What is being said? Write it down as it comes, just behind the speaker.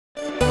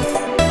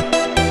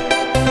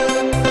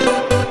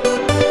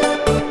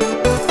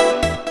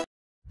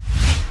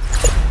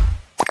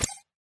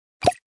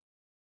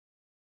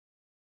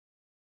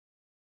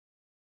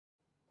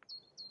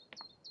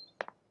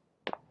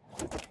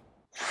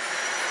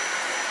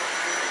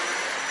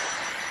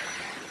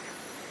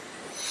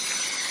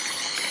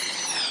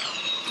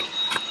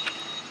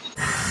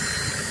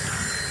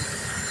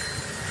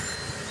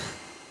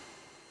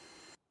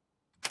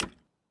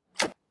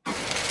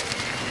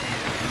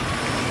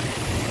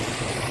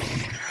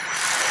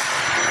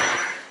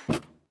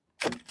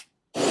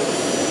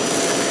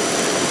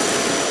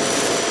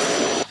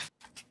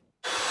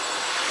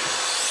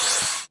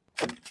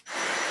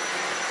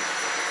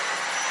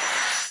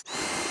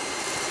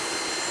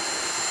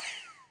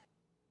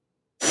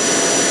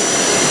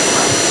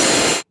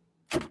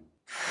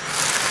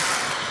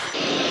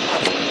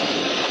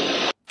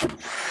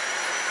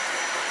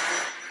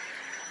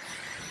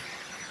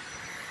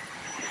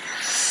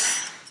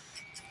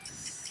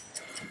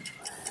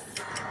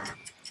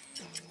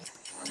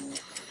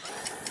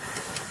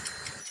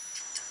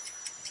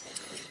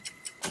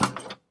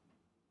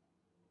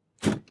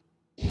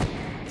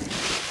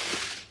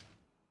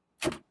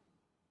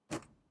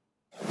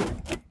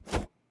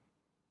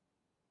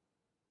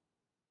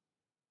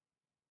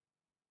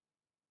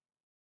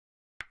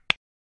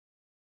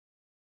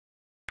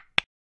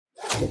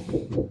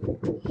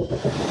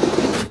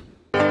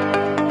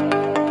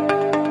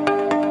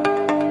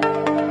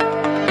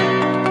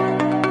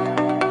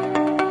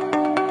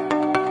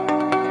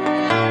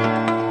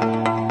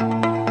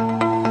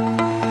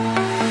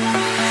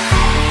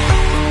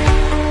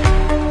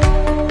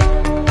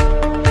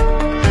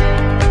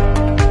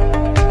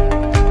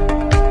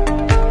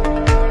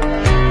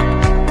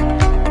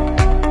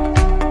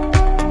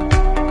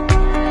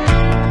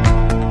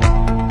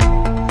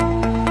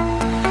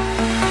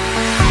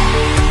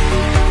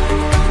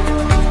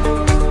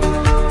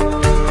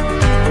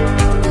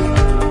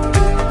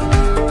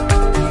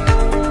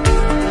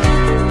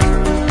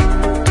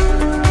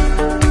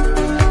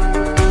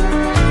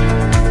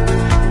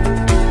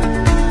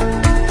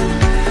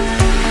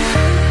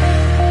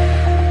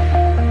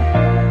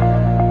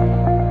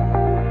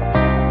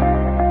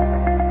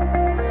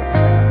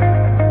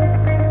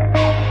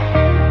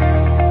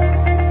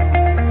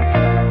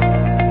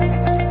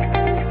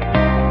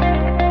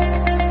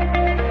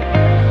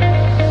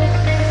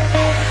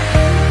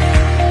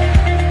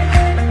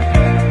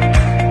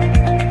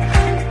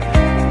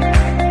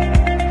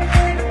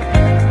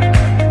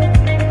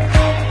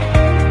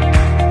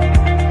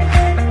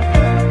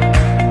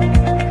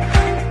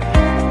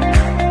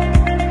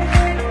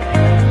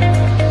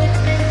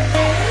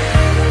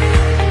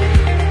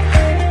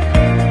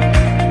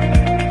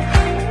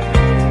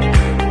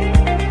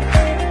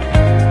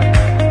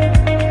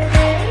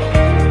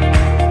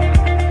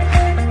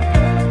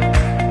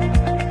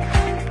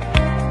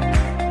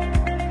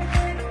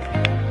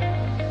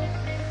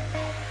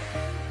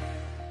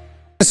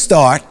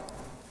Start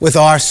with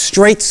our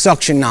straight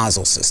suction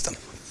nozzle system.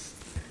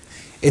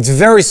 It's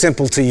very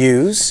simple to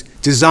use,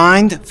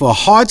 designed for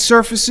hard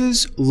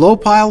surfaces, low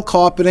pile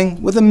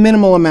carpeting with a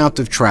minimal amount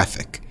of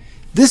traffic.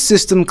 This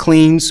system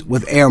cleans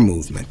with air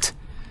movement.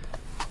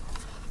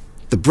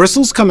 The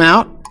bristles come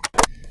out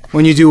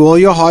when you do all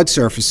your hard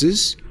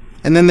surfaces,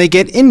 and then they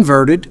get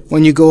inverted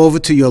when you go over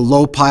to your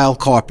low pile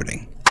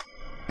carpeting.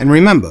 And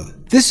remember,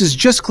 this is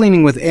just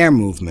cleaning with air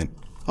movement,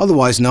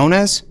 otherwise known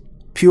as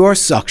pure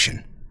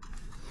suction.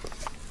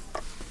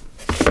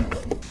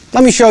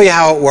 Let me show you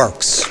how it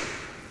works.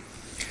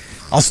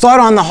 I'll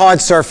start on the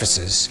hard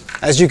surfaces.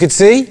 As you can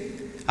see,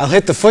 I'll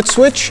hit the foot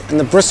switch and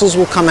the bristles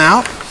will come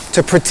out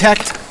to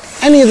protect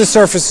any of the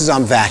surfaces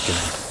I'm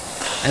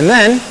vacuuming. And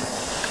then,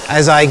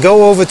 as I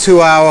go over to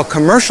our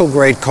commercial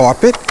grade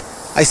carpet,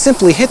 I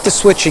simply hit the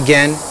switch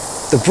again,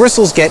 the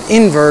bristles get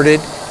inverted,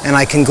 and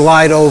I can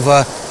glide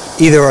over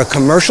either a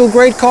commercial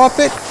grade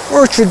carpet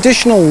or a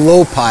traditional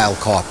low pile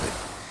carpet.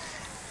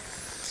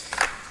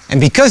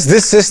 And because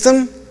this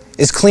system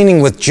is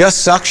cleaning with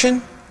just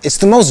suction, it's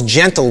the most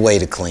gentle way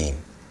to clean,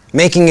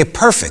 making it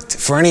perfect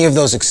for any of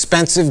those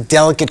expensive,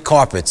 delicate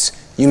carpets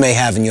you may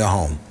have in your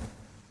home.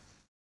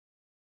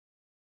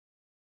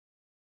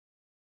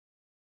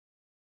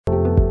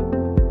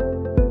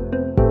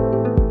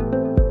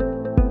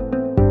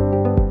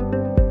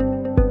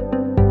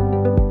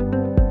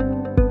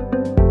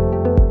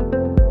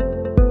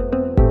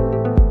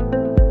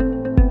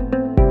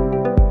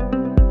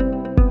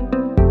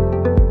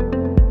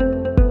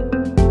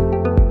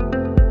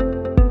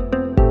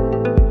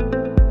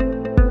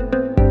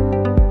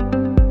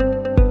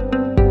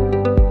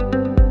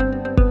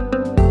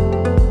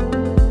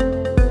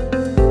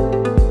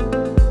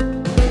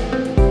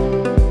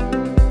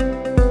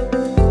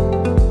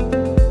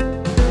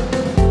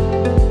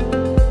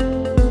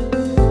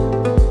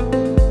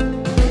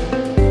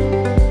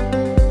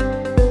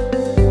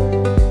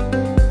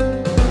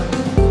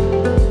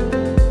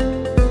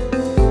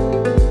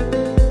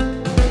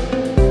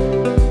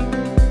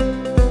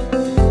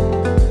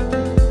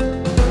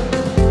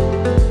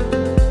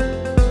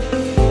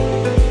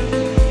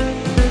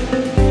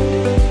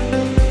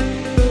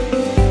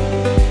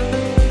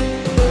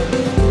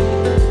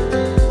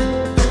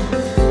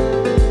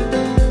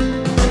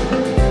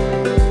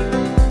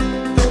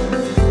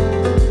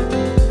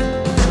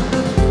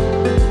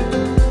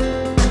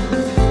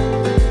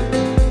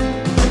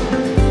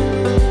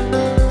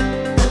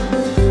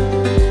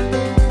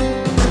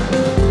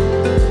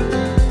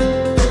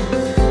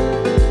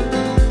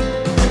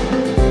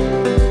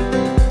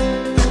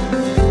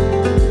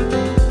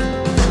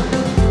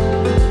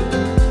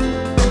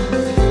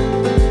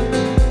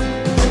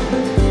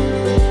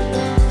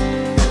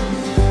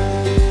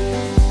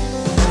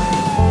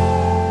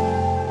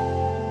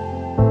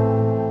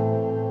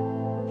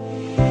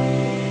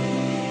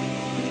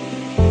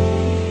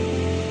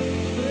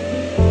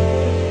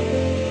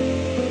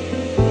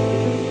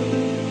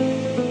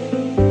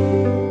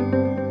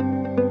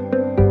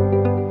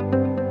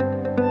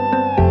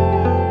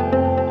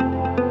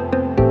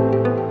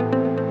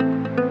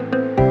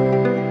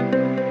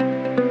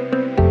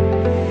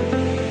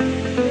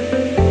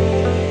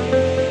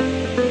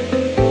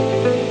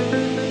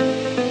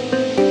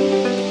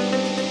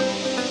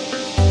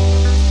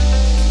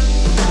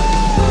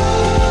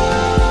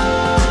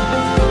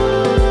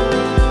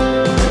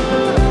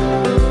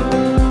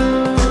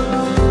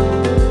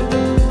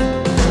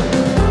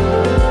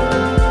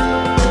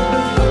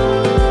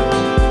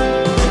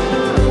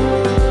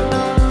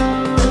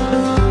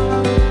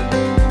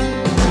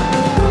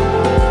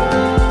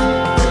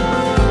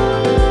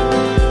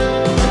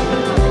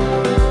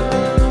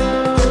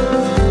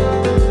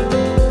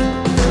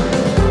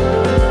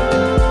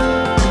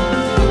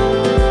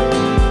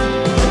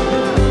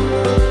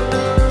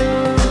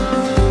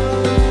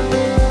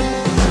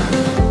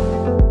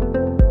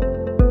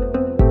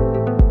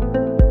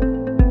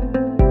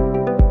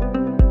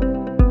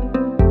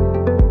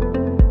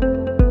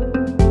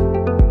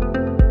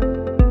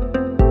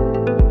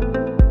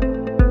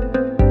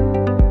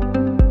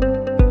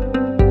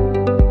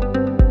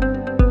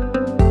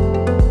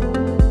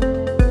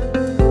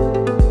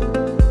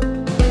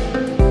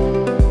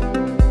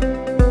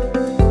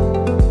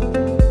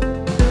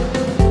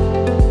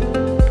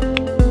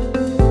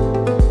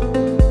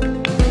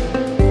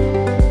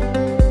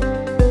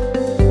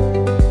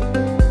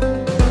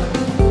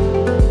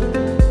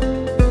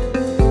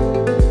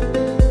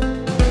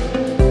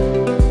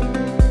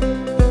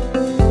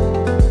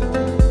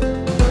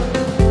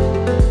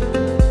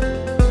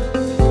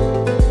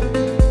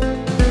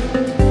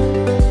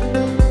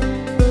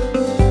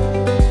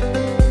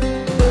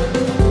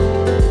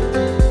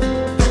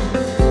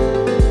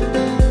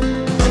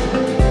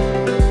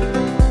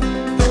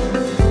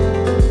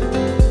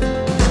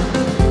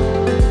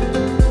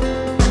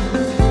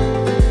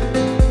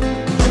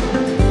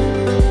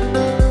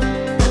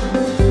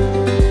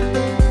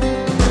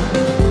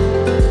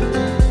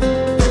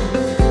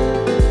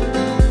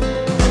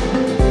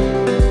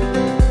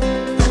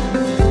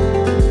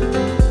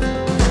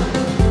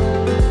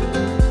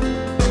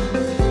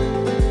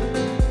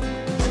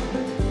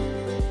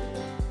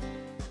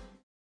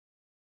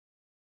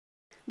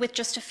 with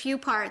just a few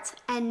parts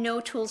and no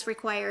tools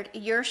required,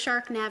 your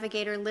Shark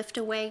Navigator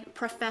Lift-Away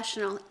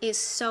Professional is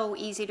so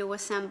easy to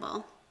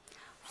assemble.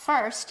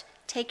 First,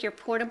 take your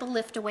portable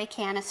lift-away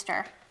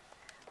canister.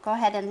 Go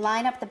ahead and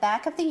line up the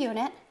back of the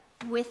unit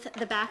with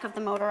the back of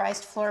the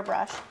motorized floor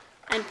brush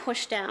and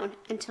push down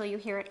until you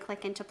hear it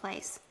click into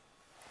place.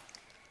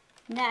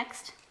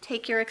 Next,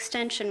 take your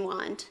extension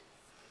wand.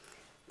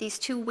 These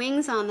two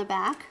wings on the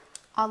back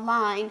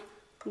align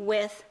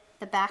with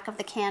the back of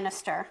the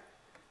canister.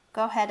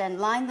 Go ahead and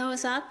line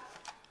those up,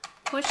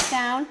 push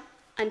down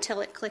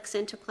until it clicks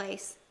into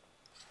place.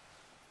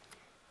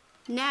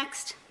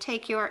 Next,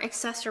 take your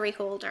accessory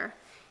holder.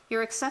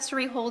 Your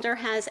accessory holder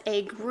has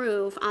a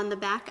groove on the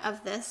back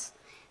of this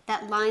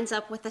that lines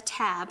up with the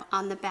tab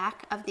on the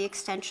back of the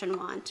extension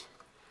wand.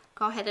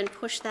 Go ahead and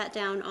push that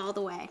down all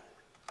the way.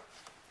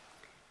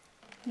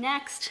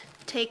 Next,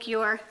 take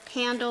your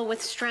handle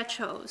with stretch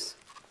hose.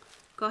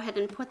 Go ahead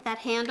and put that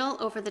handle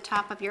over the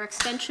top of your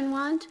extension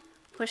wand.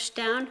 Push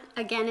down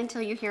again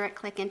until you hear it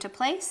click into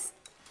place.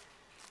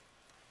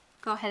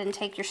 Go ahead and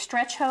take your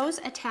stretch hose,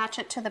 attach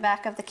it to the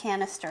back of the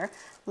canister,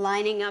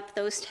 lining up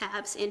those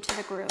tabs into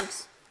the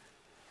grooves.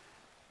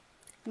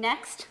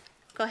 Next,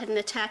 go ahead and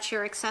attach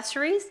your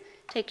accessories.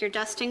 Take your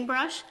dusting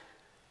brush,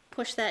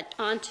 push that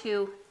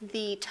onto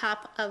the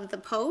top of the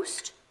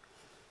post.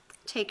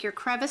 Take your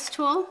crevice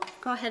tool,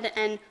 go ahead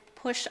and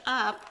push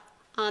up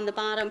on the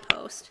bottom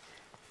post.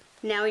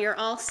 Now you're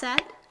all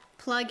set.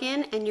 Plug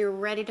in and you're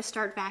ready to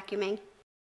start vacuuming.